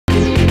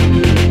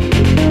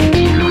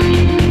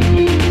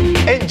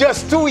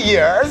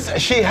years,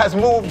 she has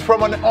moved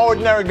from an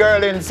ordinary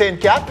girl in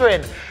St.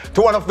 Catherine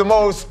to one of the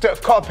most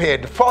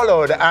copied,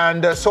 followed,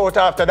 and sought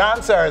after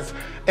dancers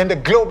in the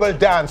global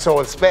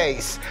dancehall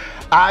space,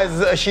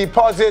 as she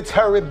posits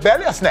her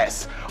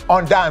rebelliousness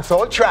on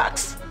dancehall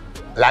tracks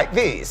like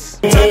these.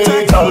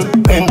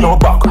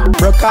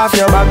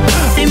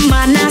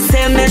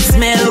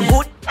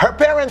 Her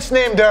parents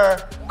named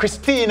her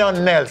Christina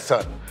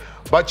Nelson,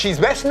 but she's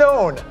best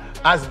known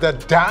as the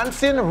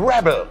Dancing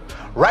Rebel,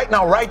 right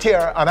now, right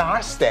here on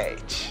our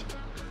stage.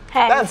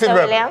 Hi, Dancing Mr.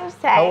 Rebel. Williams.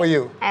 Hi. How are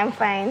you? I'm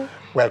fine.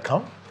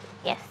 Welcome.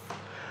 Yes.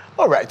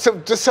 All right, so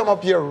just sum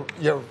up your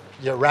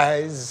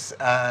rise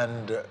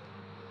and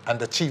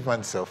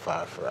achievements so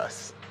far for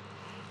us.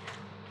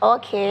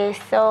 Okay,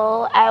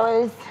 so I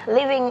was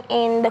living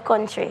in the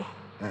country,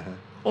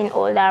 in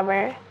Old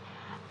Harbor,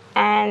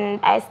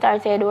 and I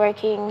started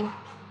working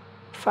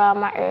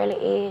from an early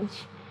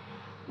age,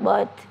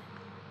 but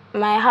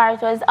my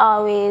heart was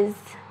always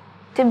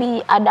to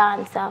be a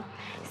dancer.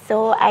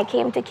 So I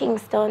came to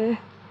Kingston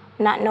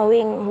not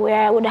knowing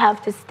where I would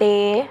have to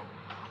stay,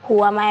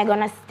 who am I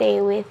gonna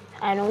stay with,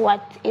 and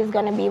what is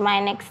gonna be my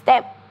next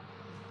step.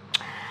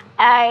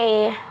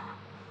 I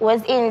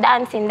was in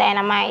Dancing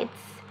Dynamites,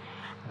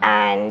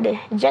 and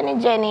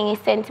Jenny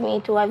sent me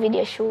to a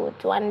video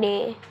shoot one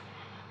day.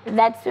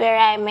 That's where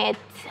I met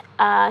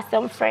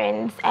some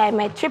friends. I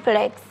met Triple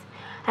X,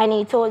 and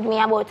he told me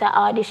about an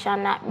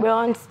audition at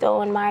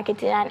Brownstone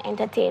Marketing and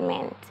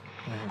Entertainment.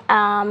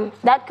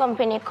 That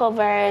company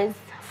covers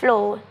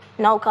Flow,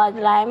 now called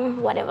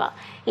Lime, whatever.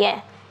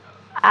 Yeah.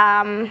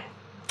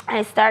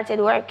 I started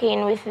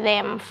working with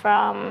them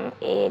from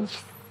age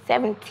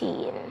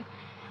 17,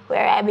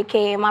 where I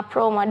became a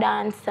promo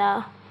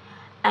dancer.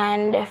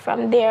 And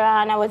from there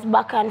on, I was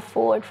back and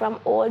forth from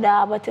Old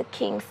Harbor to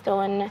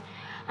Kingston,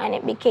 and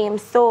it became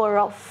so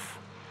rough.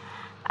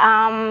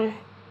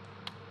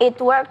 It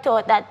worked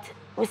out that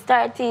we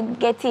started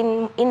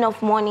getting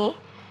enough money,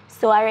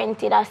 so I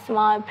rented a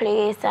small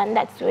place, and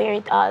that's where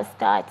it all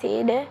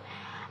started.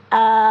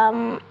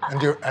 And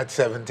you're at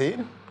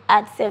 17?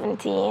 At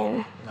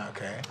 17.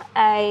 Okay.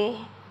 I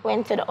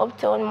went to the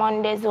Uptown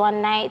Mondays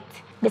one night.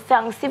 The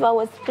song Siva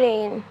was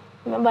playing.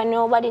 Remember,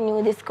 nobody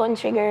knew this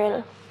country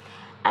girl.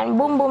 And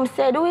Boom Boom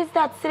said, "Who is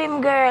that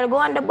slim girl? Go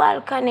on the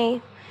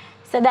balcony."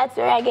 So that's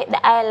where I get the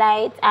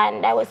highlight,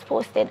 and I was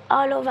posted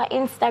all over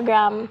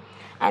Instagram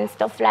and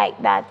stuff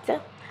like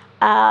that.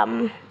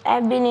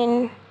 I've been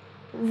in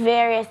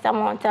various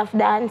amounts of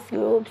dance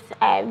groups.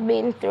 I've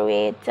been through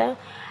it.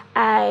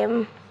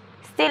 I'm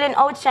still in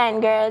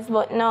Outshine Girls,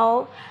 but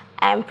now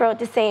I'm proud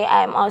to say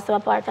I'm also a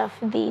part of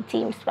the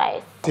Team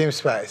Spice. Team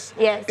Spice?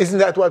 Yes. Isn't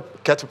that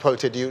what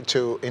catapulted you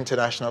to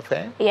international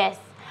fame? Yes.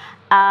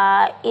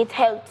 It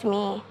helped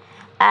me.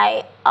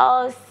 I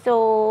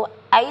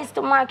used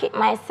to market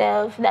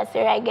myself. That's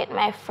where I get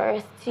my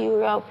first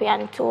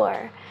European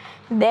tour.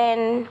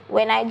 Then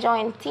when I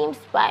joined Team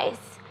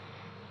Spice,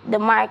 the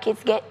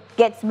markets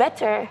gets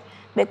better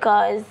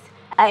because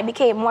I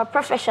became more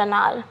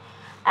professional.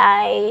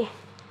 I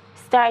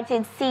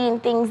started seeing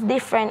things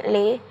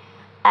differently.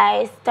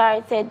 I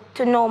started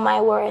to know my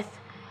worth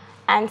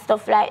and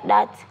stuff like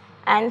that.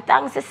 And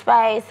thanks to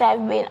Spice,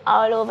 I've been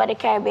all over the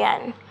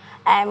Caribbean.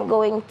 I'm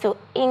going to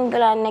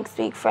England next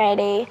week,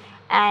 Friday,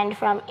 and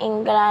from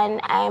England,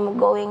 I'm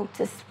going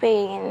to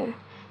Spain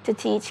to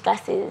teach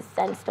classes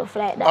and stuff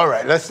like that. All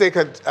right, let's take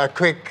a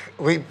quick,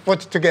 we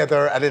put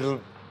together a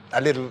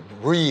little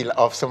reel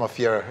of some of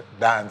your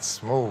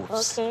dance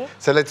moves. Okay.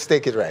 So let's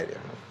take it right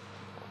here.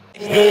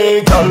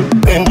 Hey girl,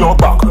 bend your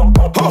back,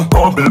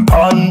 bubble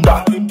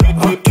panda,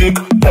 kick,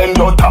 bend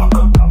your tack,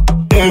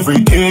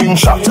 everything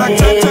shot.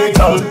 Hey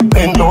girl,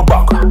 bend your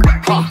back,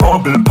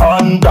 bubble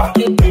panda,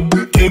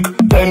 kick,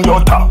 bend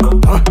your tack,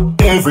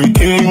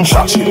 everything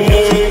shot.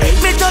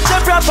 Me touch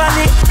you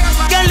properly,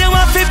 girl you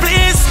want to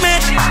please me.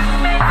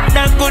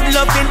 That good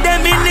loving them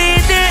me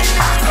need it.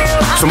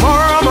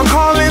 Tomorrow I'm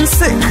calling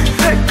sick.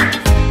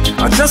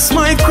 I just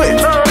might quit.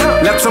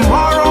 Let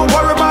tomorrow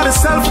worry about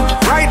itself.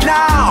 Right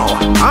now,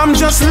 I'm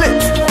just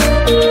lit.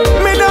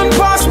 Me done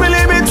pass me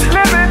limit.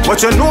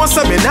 But you know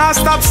so me not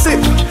stop sick.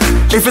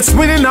 If it's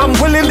winning, I'm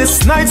willing.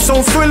 This night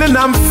so thrilling,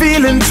 I'm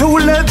feeling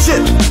too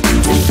legit.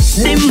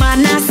 The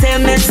man I say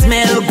me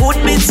smell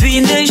good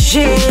between the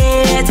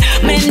sheets.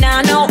 Me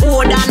nah no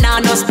old and nah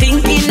no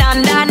stinking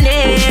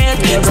underneath.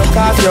 Broke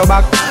off your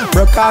back,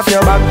 broke off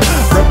your back,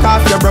 broke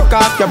off your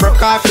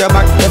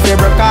back. If you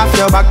broke off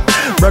your back,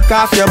 broke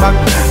off your back,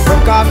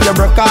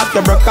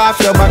 broke off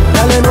your back.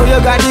 Girl, you know you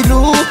got the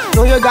glue,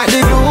 know you got the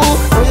glue,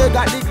 know you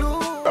got the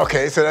glue.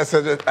 Okay, so that's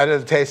a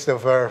little taste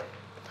of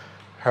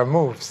her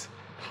moves.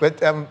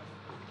 But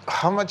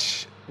how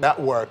much that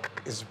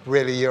work is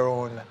really your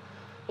own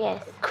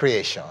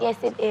creation? Yes,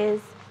 it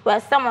is.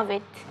 Well, some of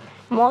it,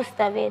 most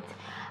of it,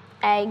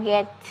 I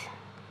get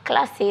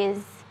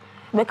classes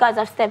because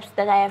of steps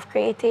that I have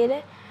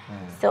created.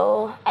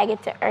 So I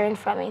get to earn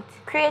from it.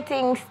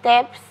 Creating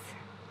steps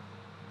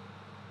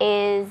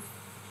is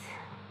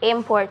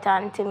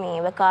important to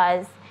me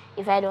because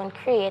if I don't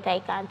create, I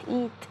can't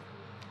eat.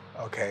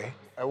 Okay.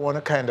 I want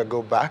to kind of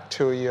go back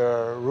to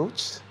your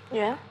roots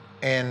Yeah.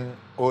 in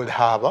Old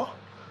Harbor,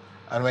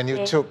 and when you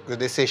Okay. took the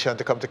decision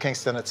to come to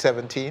Kingston at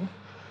 17,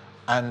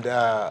 and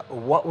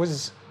what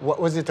was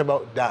it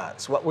about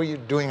dance? What were you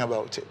doing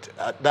about it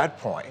at that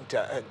point?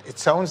 It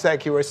sounds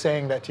like you were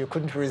saying that you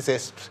couldn't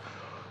resist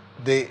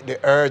the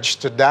urge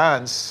to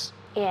dance.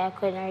 Yeah, I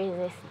couldn't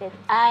resist it.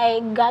 I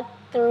got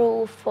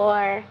through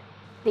for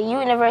the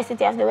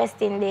University of the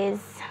West Indies.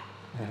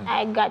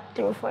 I got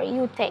through for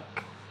UTech.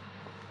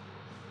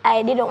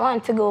 I didn't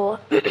want to go.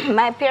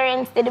 My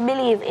parents didn't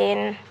believe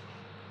in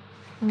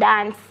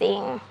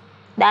dancing.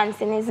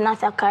 Dancing is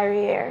not a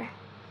career.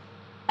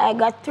 I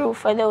got through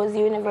for those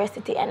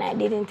university and I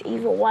didn't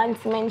even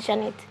once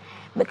mention it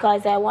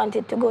because I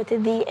wanted to go to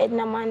the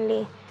Edna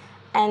Manley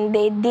and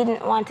they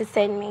didn't want to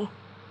send me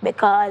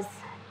because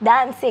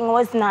dancing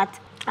was not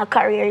a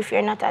career if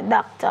you're not a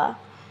doctor,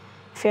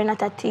 if you're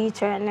not a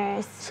teacher, a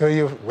nurse. So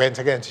you went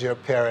against your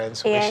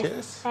parents' wishes?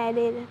 Yes, I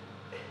did.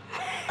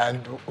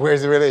 And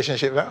where's the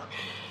relationship now?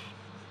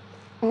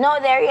 No,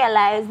 they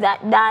realize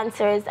that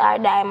dancers are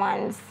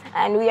diamonds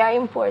and we are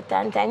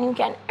important and you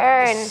can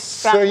earn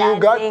from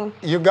dancing.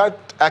 You got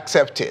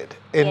accepted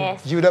in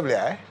Yes.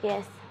 UWI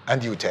Yes,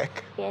 and UTech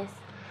yes.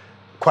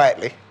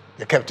 quietly.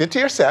 You kept it to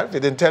yourself.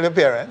 You didn't tell your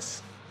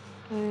parents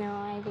No,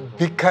 I didn't.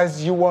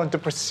 because you want to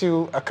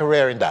pursue a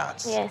career in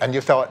dance. Yes. And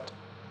you thought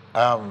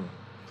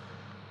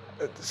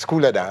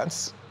school of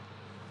dance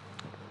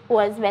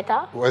Was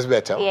better? was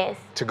better Yes.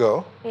 to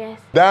go. Yes.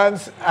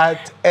 Dance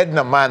at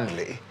Edna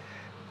Manley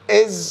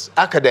is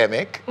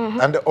academic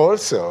and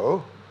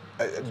also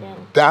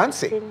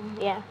dancing,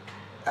 Yeah.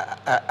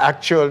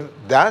 actual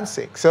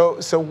dancing.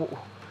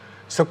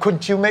 So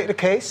couldn't you make the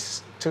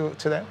case to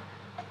them?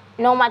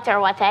 No matter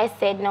what I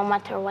said, no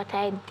matter what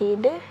I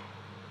did,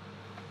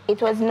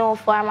 it was no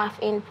form of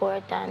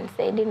importance.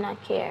 They did not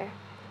care.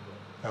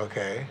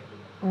 Okay.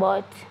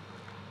 But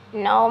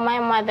now my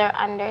mother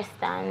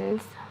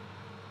understands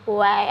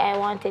why I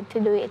wanted to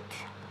do it.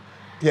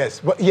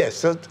 Yes, but yes,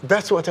 so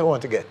that's what I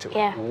want to get to.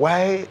 Yeah.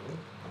 Why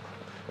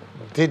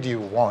did you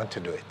want to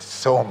do it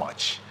so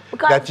much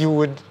Because- that you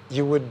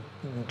would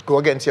go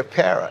against your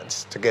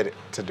parents to get it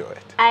to do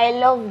it? I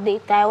loved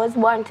it. I was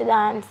born to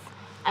dance.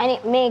 And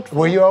it makes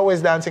Were you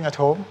always dancing at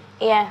home?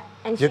 Yeah,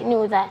 and she You-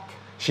 knew that.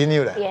 She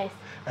knew that. Yes.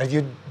 And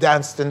you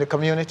danced in the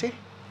community?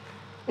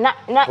 Not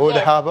Old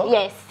yet. Harbor?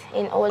 Yes,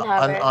 in Old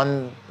Harbor.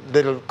 On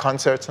little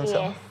concerts and Yes.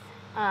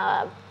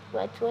 stuff?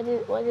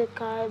 What is it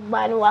called?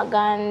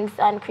 Bandwagons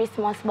and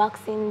Christmas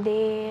Boxing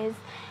Days,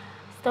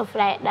 stuff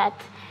like that.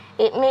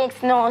 It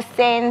makes no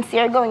sense.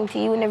 You're going to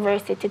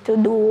university to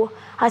do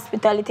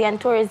hospitality and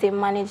tourism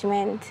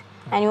management,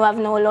 and you have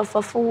no love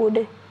for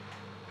food.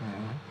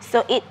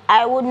 So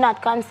I would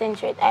not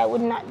concentrate. I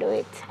would not do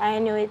it. I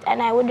knew it,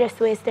 and I would just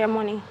waste their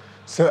money.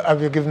 So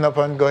have you given up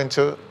on going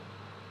to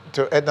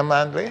Edna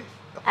Manley?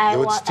 You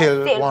would I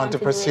still want to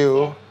do it, pursue?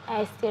 yeah.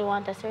 I still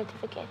want a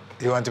certificate.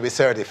 You want to be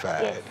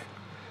certified? Yes.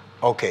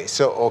 Okay,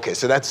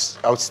 so that's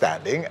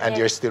outstanding, and Yes.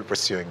 you're still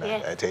pursuing that.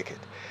 Yes. I take it.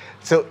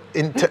 So,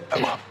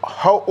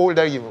 how old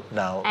are you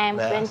now? I am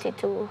may ask?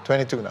 22.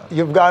 22 now.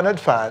 You've garnered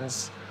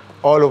fans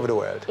all over the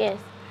world. Yes.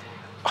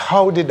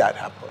 How did that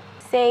happen?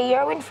 Say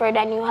you're Winford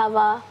and you have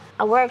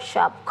a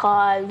workshop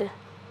called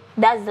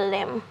Dazzle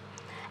Them.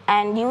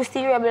 And you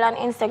see Rebel on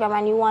Instagram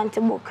and you want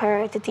to book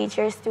her to teach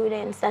your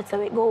students. That's how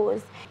it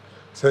goes.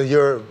 So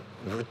you're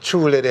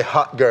truly the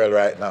hot girl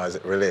right now as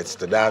it relates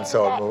to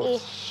dancehall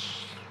moves.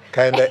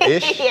 Kinda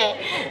ish. Yeah.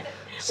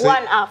 So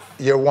One off.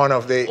 You're one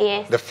of the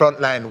Yes. the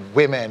frontline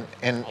women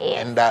in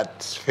Yes.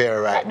 that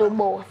sphere right That do now.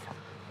 both.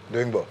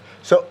 Doing both.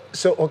 So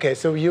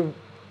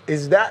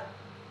is that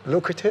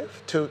lucrative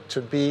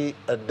to be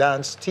a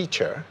dance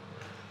teacher,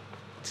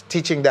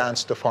 teaching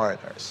dance to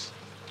foreigners?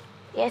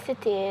 Yes,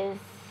 it is.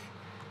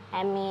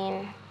 I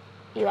mean,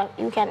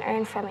 you can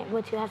earn from it,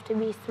 but you have to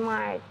be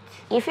smart.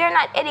 If you're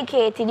not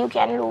educated, you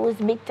can lose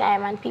big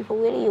time and people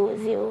will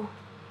use you.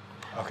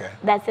 Okay.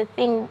 That's the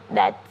thing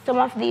that some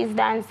of these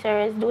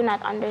dancers do not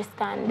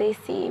understand. They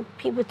see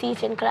people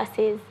teaching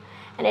classes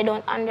and they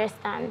don't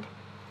understand.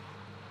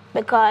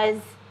 Because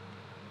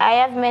I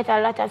have met a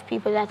lot of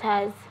people that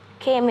has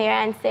came here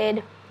and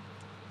said,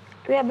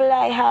 Rebel,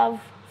 I have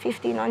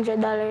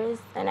 $1,500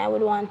 and I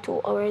would want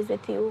 2 hours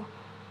with you.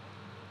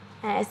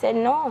 And I said,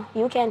 no,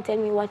 you can't tell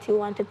me what you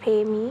want to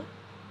pay me.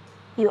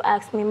 You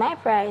ask me my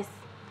price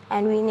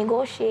and we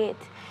negotiate.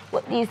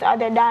 But these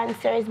other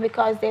dancers,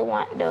 because they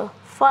want the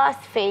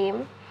fast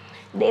fame,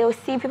 they will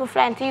see people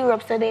flying to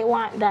Europe, so they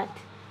want that.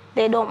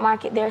 They don't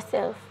market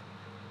themselves.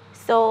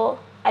 So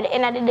at the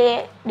end of the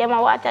day, them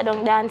a water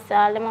down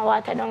dancehall, them a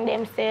water down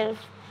themselves,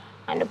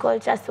 and the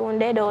culture soon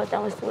dead out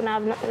and we soon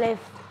have nothing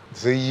left.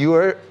 So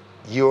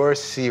you're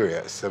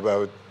serious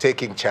about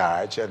taking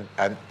charge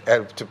and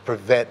help to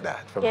prevent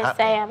that from Yes,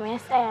 happening. I am.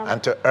 Yes, I am.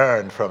 And to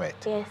earn from it.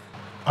 Yes.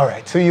 All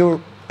right, so you're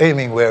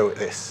aiming where with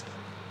this?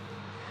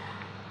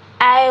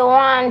 I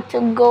want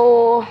to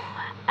go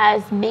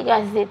as big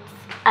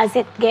as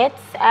it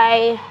gets.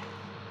 I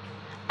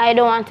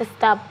don't want to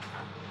stop.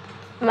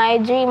 My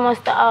dream was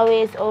to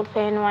always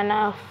open one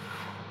of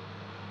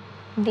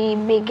the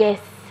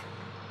biggest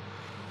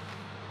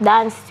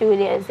dance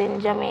studios in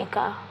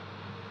Jamaica.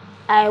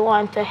 I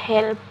want to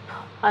help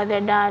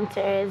other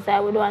dancers. I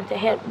would want to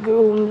help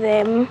groom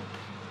them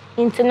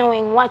into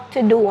knowing what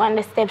to do and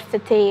the steps to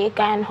take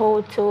and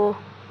how to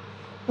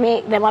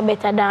make them a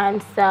better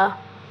dancer,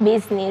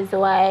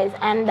 business-wise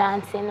and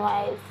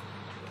dancing-wise.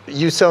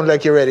 You sound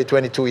like you're ready,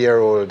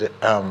 22-year-old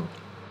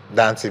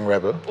dancing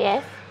rebel.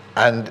 Yes.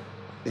 And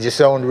you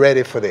sound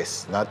ready for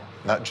this, not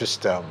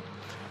just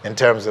in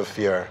terms of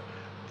your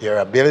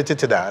ability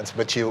to dance,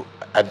 but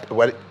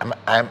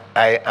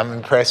I am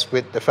impressed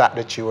with the fact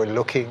that you were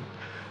looking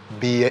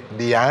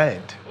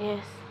behind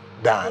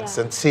dance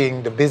and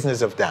seeing the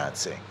business of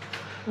dancing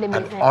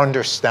and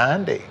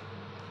understanding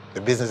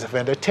the business of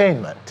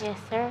entertainment. Yes,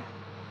 sir.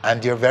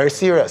 And you're very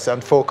serious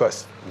and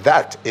focused.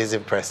 That is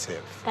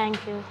impressive.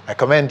 Thank you. I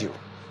commend you.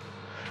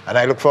 And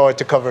I look forward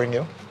to covering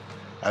you.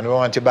 And we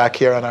want you back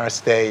here on our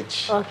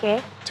stage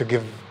to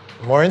give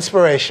more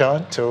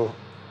inspiration to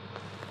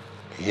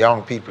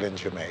young people in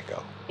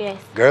Jamaica.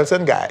 Yes. Girls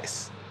and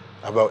guys,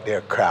 about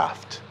their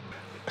craft.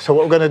 So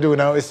what we're going to do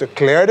now is to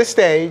clear the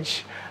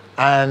stage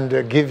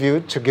and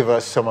give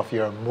us some of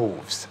your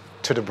moves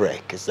to the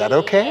break. Is that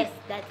okay? Yes,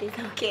 that is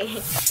okay.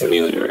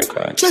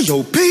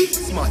 J.O.P.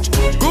 Smash.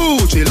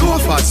 Gucci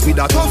loafers with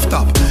a tough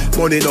top.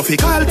 Money no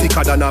fickle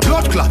thicker than a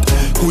blood clot.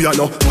 Who you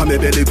know? I'm a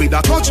belly with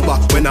a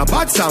touchback. When a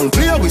bad sound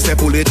clear, we say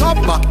pull it up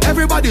back.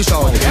 Everybody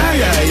shout. Yeah,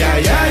 yeah, yeah,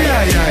 yeah,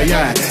 yeah, yeah,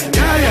 yeah.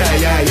 Yeah, yeah,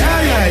 yeah,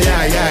 yeah, yeah,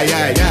 yeah, yeah,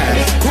 yeah,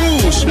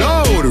 yeah. Push,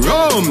 loud,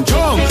 rum,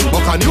 jump.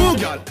 Buck a new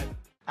girl.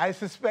 I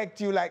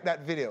suspect you like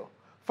that video.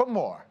 For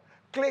more,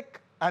 click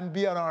and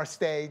be on our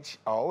stage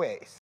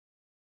always.